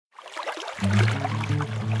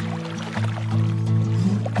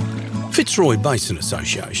Fitzroy Basin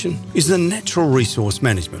Association is the natural resource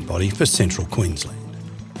management body for central Queensland.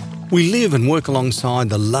 We live and work alongside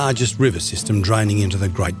the largest river system draining into the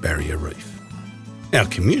Great Barrier Reef. Our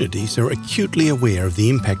communities are acutely aware of the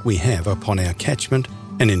impact we have upon our catchment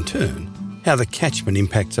and, in turn, how the catchment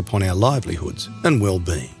impacts upon our livelihoods and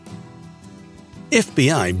well-being.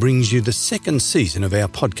 FBA brings you the second season of our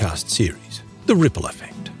podcast series, The Ripple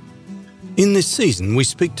Effect. In this season, we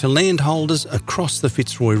speak to landholders across the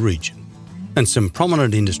Fitzroy region and some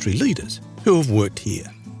prominent industry leaders who have worked here,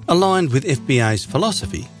 aligned with FBA's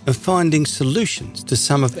philosophy of finding solutions to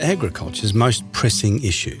some of agriculture's most pressing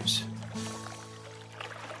issues.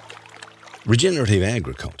 Regenerative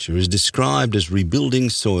agriculture is described as rebuilding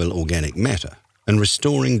soil organic matter and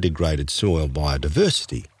restoring degraded soil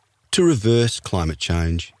biodiversity to reverse climate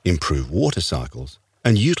change, improve water cycles,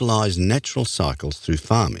 and utilise natural cycles through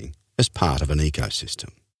farming as part of an ecosystem.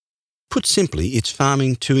 Put simply, it's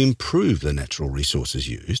farming to improve the natural resources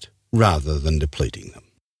used rather than depleting them.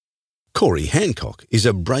 Khory Hanock is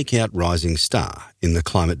a breakout rising star in the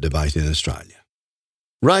climate debate in Australia.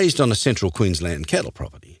 Raised on a central Queensland cattle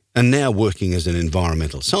property and now working as an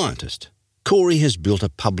environmental scientist, Khory has built a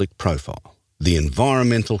public profile, the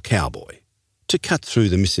Environmental Cowboy, to cut through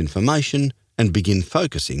the misinformation and begin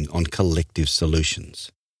focusing on collective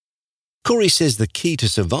solutions. Khory says the key to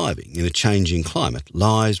surviving in a changing climate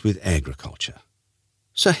lies with agriculture.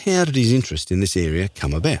 So how did his interest in this area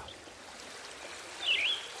come about?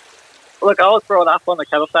 Look, I was brought up on the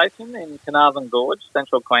cattle station in Carnarvon Gorge,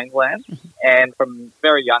 central Queensland, and from a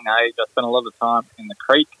very young age I spent a lot of time in the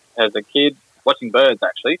creek as a kid, watching birds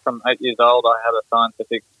actually. From 8 years old I had a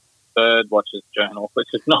scientific bird watcher's journal, which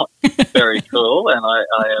is not very cool, and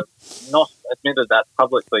I have not admitted that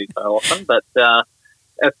publicly so often, but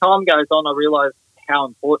as time goes on, I realised how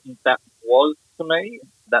important that was to me,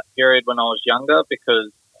 that period when I was younger,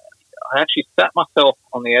 because I actually sat myself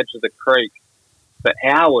on the edge of the creek for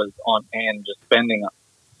hours on end, just spending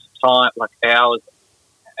time, like hours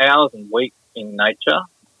and weeks in nature,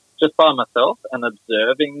 just by myself and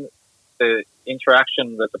observing the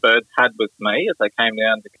interaction that the birds had with me as they came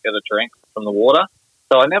down to get a drink from the water.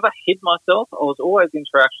 So I never hid myself. I was always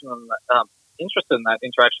interested in that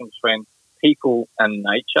interaction between people and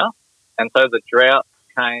nature. And so the drought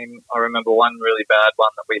came. I remember one really bad one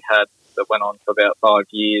that we had that went on for about 5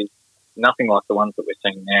 years, nothing like the ones that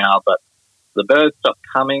we're seeing now, but the birds stopped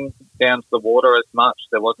coming down to the water as much.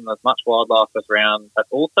 There wasn't as much wildlife around, but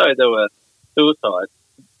also there were suicides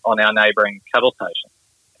on our neighbouring cattle station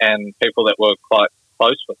and people that were quite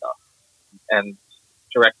close with us and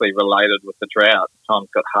directly related with the drought. As times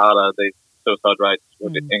got harder, these suicide rates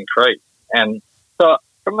would increase. And so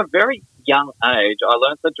from a very young age, I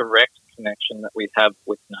learned the direct connection that we have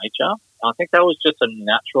with nature. I think that was just a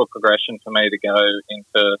natural progression for me to go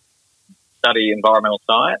into study environmental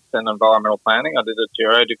science and environmental planning. I did a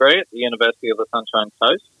Giro degree at the University of the Sunshine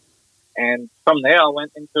Coast. And from there, I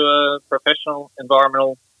went into a professional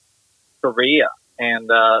environmental career.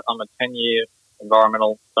 And I'm a 10-year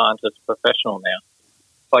environmental scientist professional now.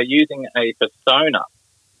 By using a persona,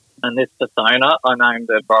 and this persona I named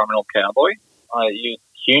the Environmental Cowboy. I used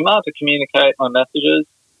humour to communicate my messages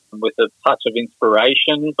with a touch of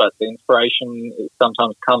inspiration, but the inspiration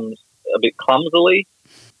sometimes comes a bit clumsily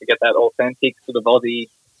to get that authentic sort of Aussie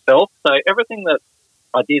self. So everything that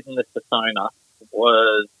I did in this persona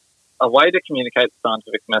was a way to communicate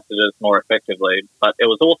scientific messages more effectively, but it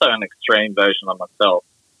was also an extreme version of myself.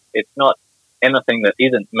 It's not anything that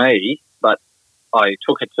isn't me, but I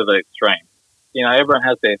took it to the extreme. You know, everyone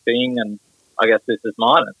has their thing, and I guess this is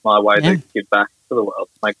mine. It's my way to give back to the world,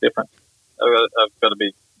 make a difference. I've got to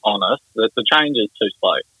be honest, that the change is too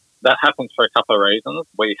slow. That happens for a couple of reasons.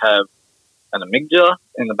 We have an amygdala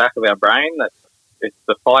in the back of our brain that it's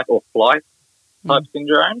the fight or flight type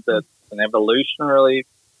syndrome. That's an evolutionary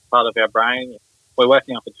part of our brain. We're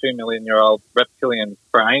working off a 2 million year old reptilian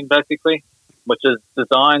brain, basically, which is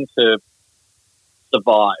designed to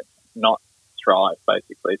survive, not thrive,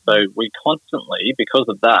 basically. So we constantly, because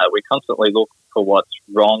of that, we constantly look for what's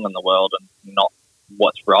wrong in the world and not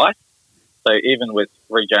what's right. So even with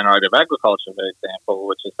regenerative agriculture, for example,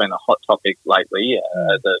 which has been a hot topic lately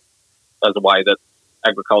as a way that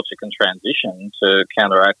agriculture can transition to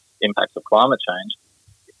counteract impacts of climate change,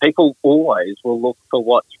 people always will look for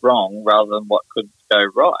what's wrong rather than what could go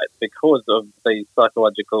right because of the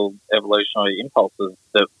psychological evolutionary impulses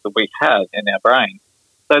that we have in our brain.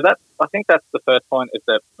 So I think that's the first point, is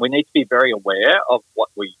that we need to be very aware of what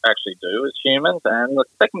we actually do as humans. And the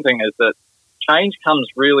second thing is that change comes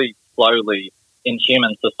really slowly in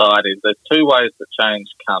human society, there's two ways that change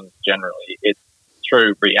comes generally. It's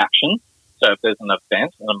through reaction. So if there's an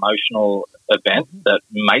event, an emotional event that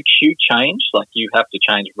makes you change, like you have to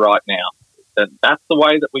change right now, that's the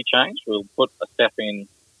way that we change. We'll put a step in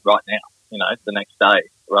right now, the next day,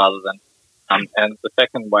 rather than... and the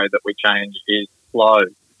second way that we change is slow.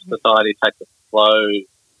 Society takes a slow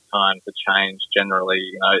time to change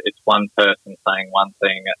generally. It's one person saying one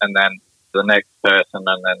thing and then the next person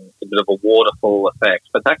and then a bit of a waterfall effect.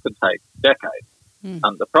 But that could take decades.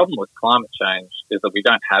 The problem with climate change is that we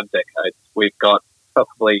don't have decades. We've got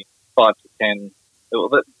probably 5 to 10...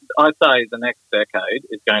 I'd say the next decade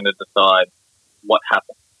is going to decide what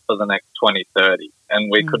happens for the next 20, 30.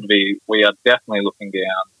 And we are definitely looking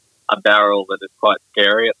down a barrel that is quite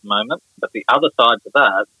scary at the moment. But the other side to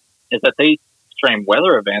that is that these extreme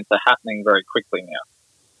weather events are happening very quickly now,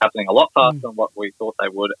 happening a lot faster than what we thought they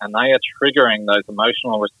would, and they are triggering those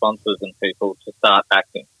emotional responses in people to start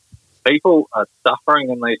acting. People are suffering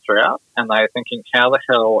in these droughts, and they are thinking, how the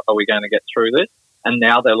hell are we going to get through this? And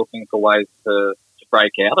now they're looking for ways to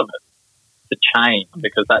break out of it, to change,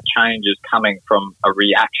 because that change is coming from a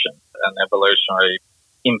reaction, an evolutionary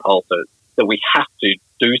impulse that we have to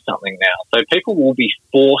do something now. So people will be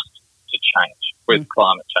forced to change with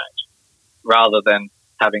climate change rather than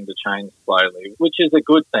having to change slowly, which is a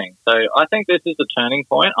good thing. So I think this is a turning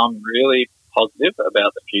point. I'm really positive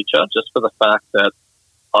about the future just for the fact that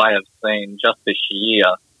I have seen just this year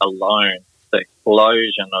alone the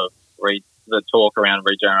explosion of the talk around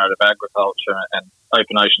regenerative agriculture and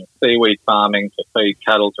open ocean seaweed farming to feed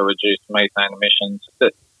cattle to reduce methane emissions.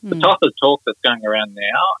 The type of talk that's going around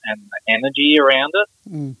now and the energy around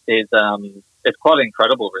it is it's quite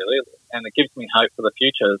incredible, really. And it gives me hope for the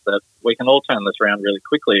future that we can all turn this around really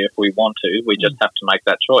quickly if we want to. We just have to make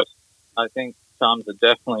that choice. I think times are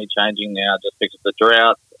definitely changing now just because of the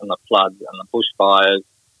droughts and the floods and the bushfires.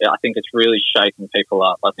 I think it's really shaking people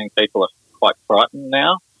up. I think people are quite frightened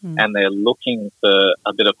now and they're looking for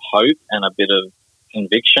a bit of hope and a bit of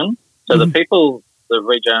conviction. So the people, the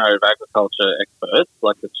regenerative agriculture experts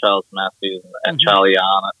like the Charles Matthews and Charlie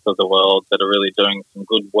Arnott of the world that are really doing some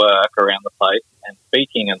good work around the place and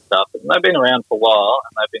speaking and stuff, and they've been around for a while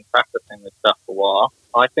and they've been practicing this stuff for a while.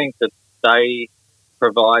 I think that they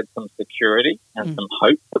provide some security and some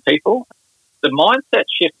hope for people. The mindset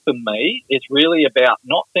shift for me is really about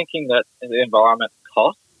not thinking that the environment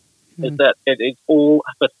costs, is that it is all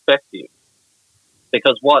a perspective.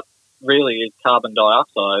 Because what really is carbon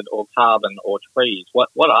dioxide or carbon or trees? What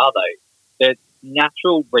are they? They're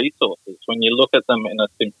natural resources when you look at them in a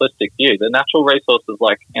simplistic view. They're natural resources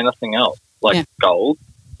like anything else, like gold,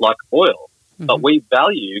 like oil. But we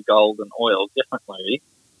value gold and oil differently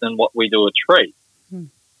than what we do a tree.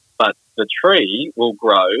 But the tree will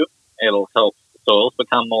grow. It'll help soils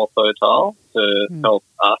become more fertile to help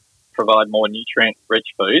us provide more nutrient-rich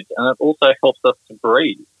foods, and it also helps us to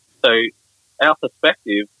breathe. So our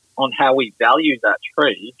perspective on how we value that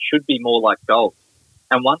tree should be more like gold.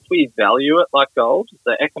 And once we value it like gold,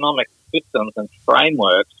 the economic systems and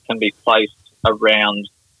frameworks can be placed around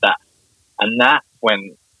that. And that's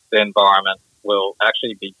when the environment will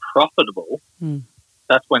actually be profitable.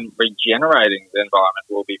 That's when regenerating the environment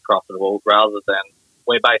will be profitable rather than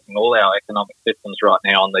we're basing all our economic systems right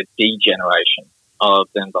now on the degeneration of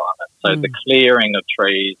the environment. So the clearing of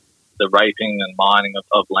trees, the raping and mining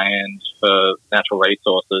of land for natural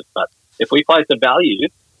resources. But if we place a value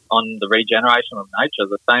on the regeneration of nature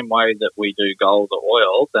the same way that we do gold or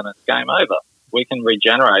oil, then it's game over. We can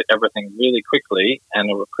regenerate everything really quickly and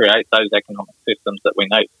it will create those economic systems that we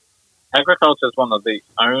need. Agriculture is one of the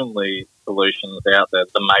only solutions out there,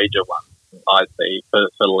 the major one I see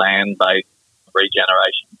for land-based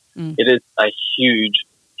regeneration. It is a huge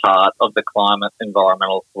part of the climate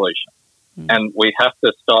environmental solution. And we have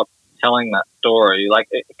to stop telling that story.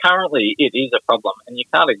 Currently it is a problem and you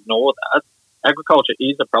can't ignore that. Agriculture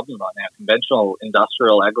is a problem right now. Conventional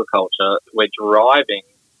industrial agriculture, we're driving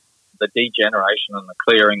the degeneration and the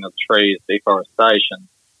clearing of trees, deforestation,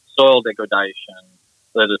 soil degradation,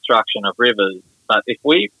 the destruction of rivers. But if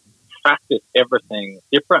we practice everything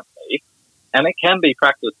differently, and it can be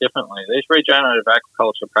practiced differently, these regenerative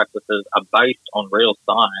agriculture practices are based on real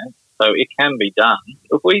science, so it can be done.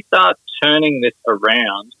 If we start turning this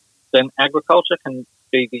around, then agriculture can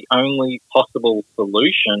be the only possible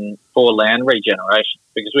solution for land regeneration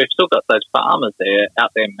because we've still got those farmers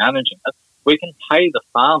out there managing it. We can pay the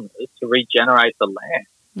farmers to regenerate the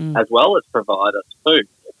land as well as provide us food.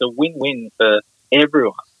 It's a win-win for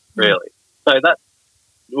everyone, really. So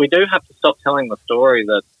we do have to stop telling the story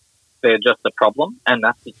that they're just a problem and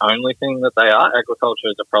that's the only thing that they are. Agriculture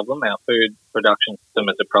is a problem. Our food production system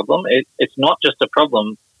is a problem. It's not just a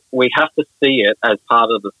problem. We have to see it as part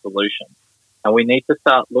of the solution. And we need to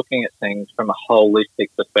start looking at things from a holistic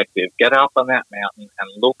perspective. Get up on that mountain and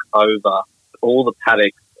look over all the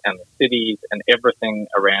paddocks and the cities and everything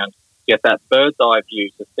around. Get that bird's eye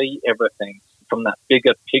view to see everything from that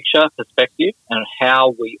bigger picture perspective and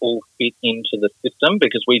how we all fit into the system,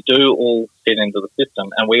 because we do all fit into the system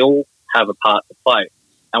and we all have a part to play.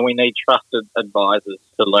 And we need trusted advisors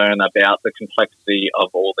to learn about the complexity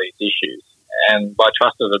of all these issues. And by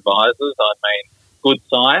trusted advisors, I mean good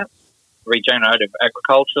science, regenerative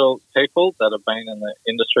agricultural people that have been in the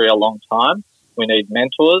industry a long time. We need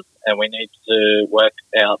mentors and we need to work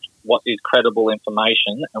out what is credible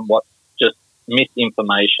information and what's just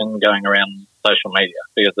misinformation going around social media,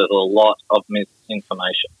 because there's a lot of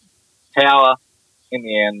misinformation. Power, in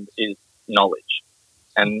the end, is knowledge,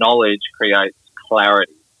 and knowledge creates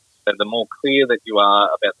clarity. So the more clear that you are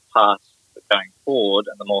about the path going forward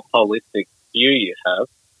and the more holistic view you have,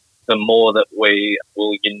 the more that we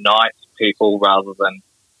will unite people rather than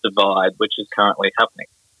divide, which is currently happening.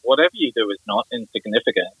 Whatever you do is not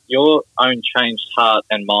insignificant. Your own changed heart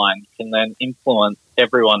and mind can then influence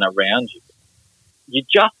everyone around you. You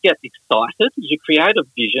just get excited. You create a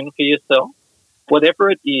vision for yourself. Whatever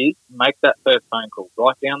it is, make that first phone call.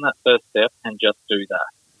 Write down that first step and just do that.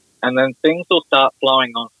 And then things will start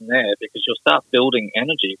flowing on from there, because you'll start building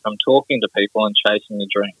energy from talking to people and chasing your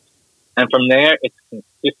dreams. And from there, it's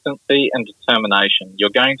consistency and determination.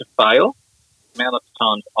 You're going to fail. The amount of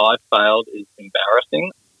times I've failed is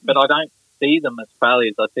embarrassing, but I don't see them as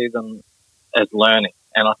failures. I see them as learning.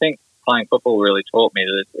 And I think playing football really taught me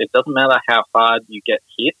that it doesn't matter how hard you get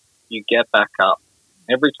hit, you get back up.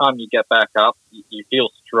 Every time you get back up, you feel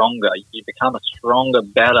stronger. You become a stronger,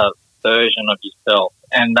 better version of yourself.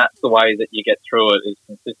 And that's the way that you get through it, is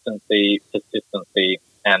consistency, persistency,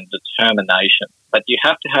 and determination. But you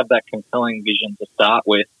have to have that compelling vision to start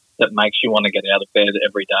with that makes you want to get out of bed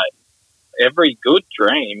every day. Every good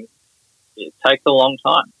dream, it takes a long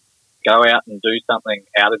time. Go out and do something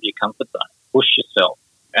out of your comfort zone. Push yourself.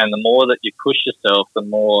 And the more that you push yourself, the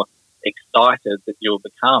more excited that you'll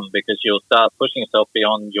become, because you'll start pushing yourself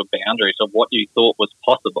beyond your boundaries of what you thought was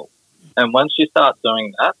possible. And once you start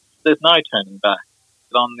doing that, there's no turning back.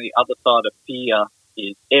 But on the other side of fear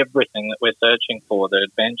is everything that we're searching for, the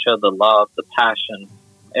adventure, the love, the passion,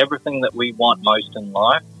 everything that we want most in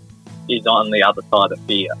life is on the other side of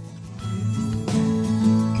fear.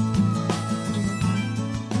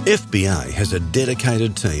 FBA has a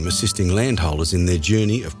dedicated team assisting landholders in their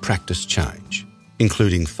journey of practice change,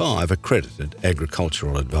 including 5 accredited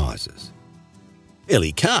agricultural advisors.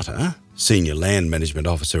 Ellie Carter, Senior Land Management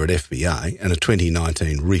Officer at FBA and a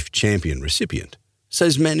 2019 Reef Champion recipient,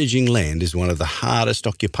 says managing land is one of the hardest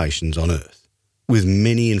occupations on earth, with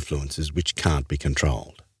many influences which can't be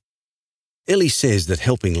controlled. Ellie says that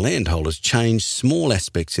helping landholders change small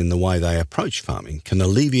aspects in the way they approach farming can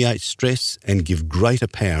alleviate stress and give greater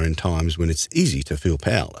power in times when it's easy to feel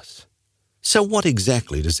powerless. So what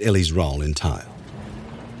exactly does Ellie's role entail?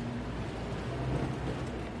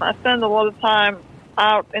 I spend a lot of time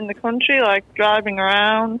out in the country, like driving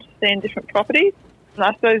around, seeing different properties. And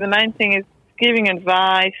I suppose the main thing is giving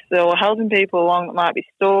advice or helping people along that might be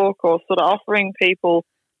stuck, or sort of offering people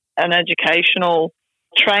an educational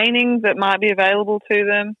training that might be available to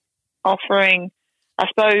them, offering, I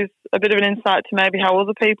suppose, a bit of an insight to maybe how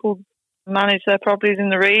other people manage their properties in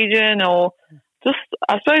the region, or just,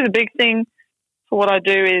 I suppose, a big thing for what I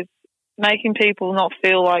do is making people not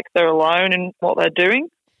feel like they're alone in what they're doing.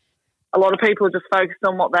 A lot of people are just focused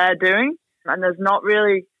on what they're doing, and there's not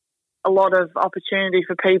really a lot of opportunity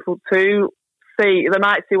for people to see. They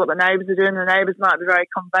might see what the neighbours are doing. The neighbours might be very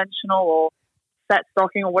conventional or set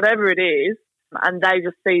stocking or whatever it is, and they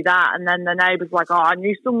just see that, and then the neighbour's like, oh, I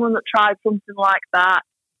knew someone that tried something like that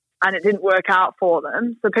and it didn't work out for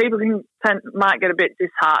them. So people might get a bit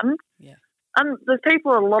disheartened. Yeah. And there's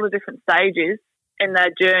people at a lot of different stages in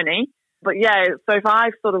their journey. But yeah, so if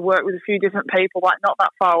I've sort of worked with a few different people, like not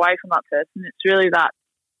that far away from that person, it's really that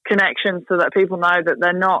connection so that people know that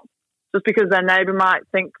they're not, just because their neighbour might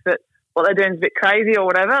think that what they're doing is a bit crazy or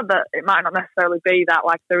whatever, that it might not necessarily be that.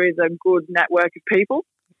 Like, there is a good network of people.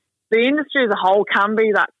 The industry as a whole can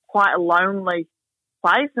be that quite a lonely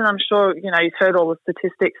place, and I'm sure, you know, you've heard all the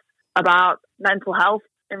statistics about mental health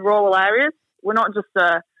in rural areas. We're not just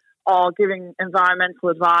giving environmental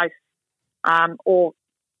advice or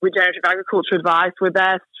regenerative agriculture advice. We're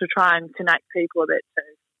there to try and connect people a bit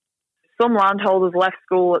too. Some landholders left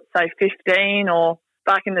school at, say, 15 or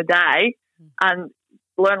back in the day, and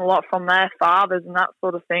learn a lot from their fathers and that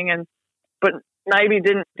sort of thing, but maybe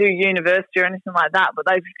didn't do university or anything like that, but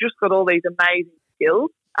they've just got all these amazing skills.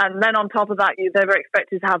 And then on top of that, they're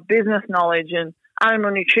expected to have business knowledge and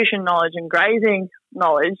animal nutrition knowledge and grazing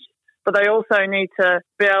knowledge, but they also need to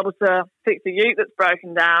be able to fix a ute that's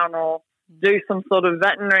broken down or do some sort of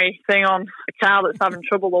veterinary thing on a cow that's having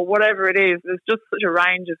trouble or whatever it is. There's just such a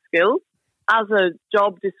range of skills. As a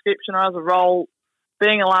job description or as a role,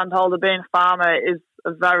 being a landholder, being a farmer is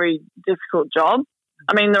a very difficult job.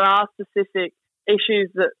 I mean, there are specific issues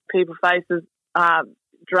that people face as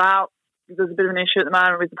drought. There's a bit of an issue at the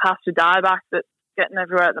moment with the pasture dieback that's getting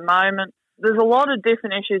everywhere at the moment. There's a lot of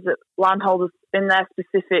different issues that landholders in their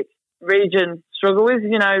specific region struggle with.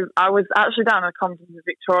 You know, I was actually down at a conference in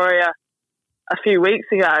Victoria a few weeks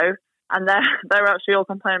ago, and they were actually all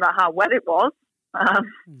complaining about how wet it was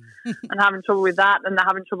and having trouble with that, and they're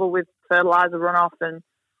having trouble with fertiliser runoff and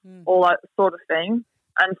all that sort of thing.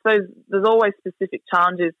 And so there's always specific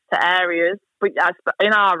challenges to areas. But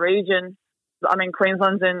in our region, I mean,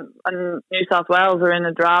 Queensland's and New South Wales are in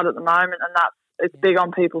a drought at the moment, and it's big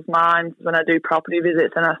on people's minds when I do property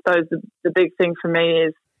visits. And I suppose the big thing for me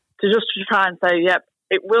is to try and say, yep,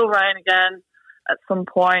 it will rain again at some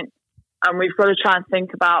point, and we've got to try and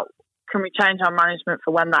think about, can we change our management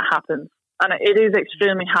for when that happens? And it is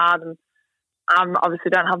extremely hard, and I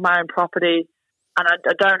obviously don't have my own property, and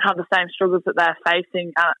I don't have the same struggles that they're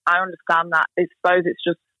facing. And I understand that. I suppose it's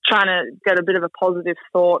just trying to get a bit of a positive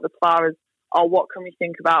thought as far as, what can we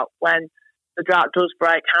think about when the drought does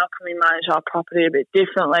break? How can we manage our property a bit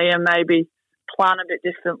differently and maybe plan a bit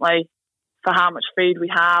differently for how much feed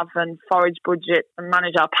we have and forage budget and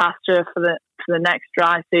manage our pasture for the next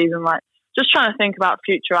dry season? Like, just trying to think about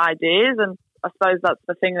future ideas, and I suppose that's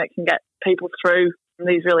the thing that can get people through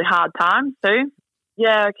these really hard times too.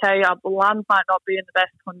 Yeah, okay, the land might not be in the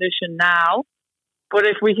best condition now, but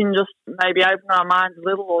if we can just maybe open our minds a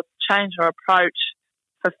little or change our approach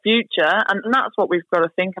for future, and that's what we've got to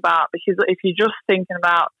think about, because if you're just thinking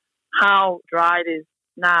about how dry it is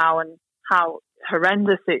now and how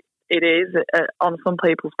horrendous it is on some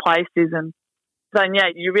people's places, and then, yeah,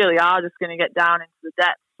 you really are just going to get down into the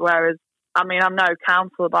depths, whereas, I mean, I'm no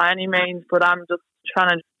counsellor by any means, but I'm just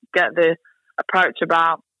trying to get the approach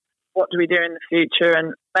about what do we do in the future,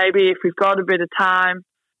 and maybe if we've got a bit of time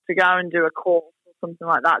to go and do a course or something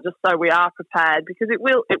like that, just so we are prepared, because it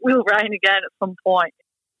will rain again at some point.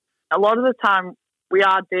 A lot of the time we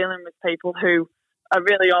are dealing with people who are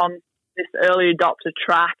really on this early adopter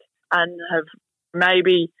track and have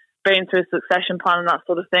maybe been through a succession plan and that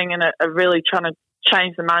sort of thing, and are really trying to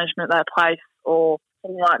change the management of their place or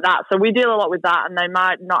something like that. So we deal a lot with that, and they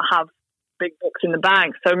might not have big books in the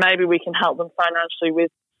bank, so maybe we can help them financially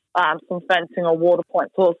with some fencing or water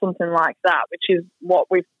points or something like that, which is what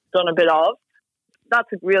we've done a bit of. That's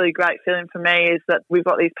a really great feeling for me, is that we've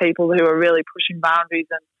got these people who are really pushing boundaries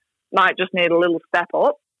and might just need a little step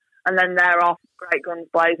up, and then they're off great guns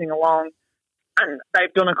blazing along, and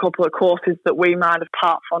they've done a couple of courses that we might have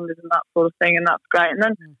part funded and that sort of thing, and that's great. And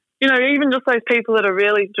then, you know, even just those people that are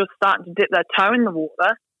really just starting to dip their toe in the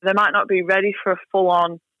water, they might not be ready for a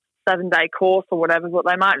full-on 7-day course or whatever, but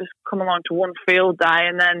they might just come along to one field day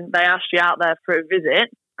and then they ask you out there for a visit,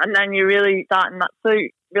 and then you're really starting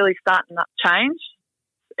that change.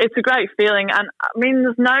 It's a great feeling, and I mean,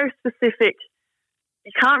 there's no specific,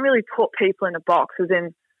 you can't really put people in a box as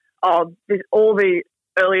in, all the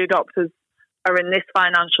early adopters are in this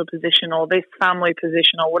financial position or this family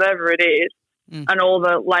position or whatever it is, and all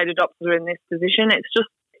the late adopters are in this position.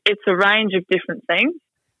 It's a range of different things.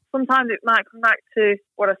 Sometimes it might come back to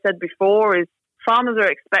what I said before, is farmers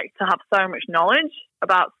are expected to have so much knowledge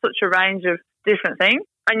about such a range of different things.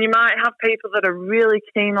 And you might have people that are really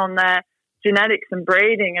keen on their genetics and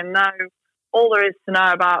breeding and know all there is to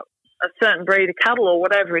know about a certain breed of cattle or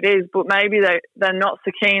whatever it is, but maybe they're not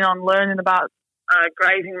so keen on learning about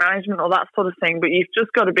grazing management or that sort of thing. But you've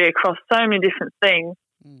just got to be across so many different things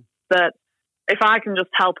that if I can just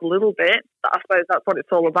help a little bit, I suppose that's what it's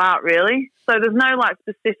all about, really. So there's no like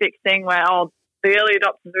specific thing where, the early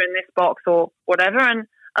adopters are in this box or whatever. And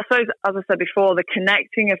I suppose, as I said before, the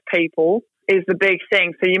connecting of people is the big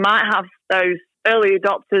thing. So you might have those early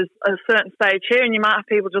adopters at a certain stage here, and you might have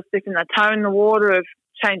people just dipping their toe in the water of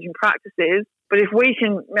changing practices. But if we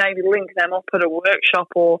can maybe link them up at a workshop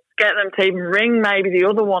or get them to even ring maybe the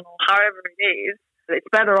other one or however it is, it's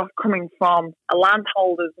better off coming from a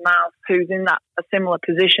landholder's mouth who's in a similar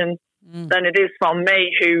position than it is from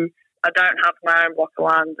me, who I don't have my own block of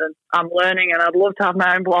land and I'm learning, and I'd love to have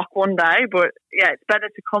my own block one day. But yeah, it's better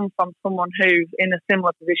to come from someone who's in a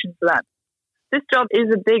similar position to them. This job is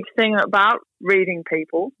a big thing about reading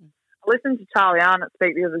people I listened to Charlie Arnott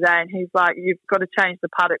speak the other day, and he's like, you've got to change the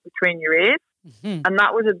paddock between your ears. Mm-hmm. And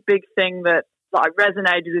that was a big thing that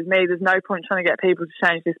resonated with me. There's no point trying to get people to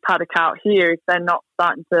change this paddock out here if they're not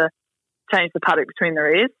starting to change the paddock between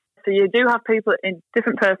their ears. So you do have people in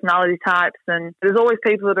different personality types, and there's always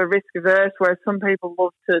people that are risk averse, whereas some people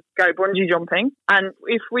love to go bungee jumping. And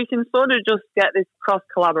if we can sort of just get this cross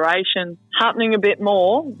collaboration happening a bit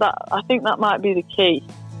more, I think that might be the key.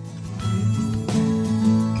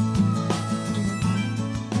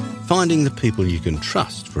 Finding the people you can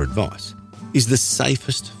trust for advice is the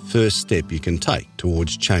safest first step you can take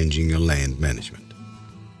towards changing your land management.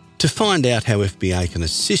 To find out how FBA can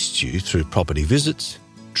assist you through property visits,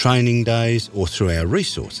 training days or through our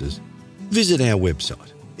resources, visit our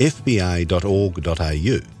website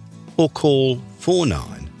fba.org.au or call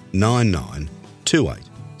 4999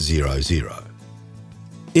 2800.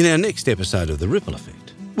 In our next episode of The Ripple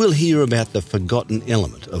Effect, we'll hear about the forgotten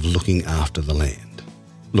element of looking after the land,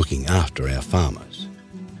 looking after our farmers.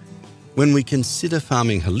 When we consider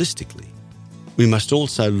farming holistically, we must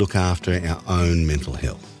also look after our own mental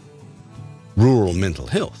health. Rural mental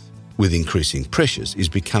health, with increasing pressures, is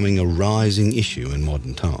becoming a rising issue in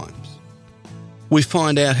modern times. We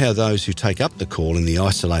find out how those who take up the call in the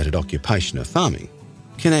isolated occupation of farming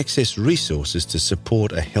can access resources to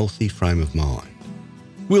support a healthy frame of mind.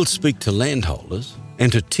 We'll speak to landholders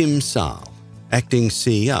and to Tim Saal, Acting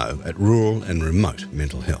CEO at Rural and Remote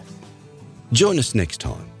Mental Health. Join us next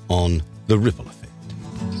time on The Ripple Effect.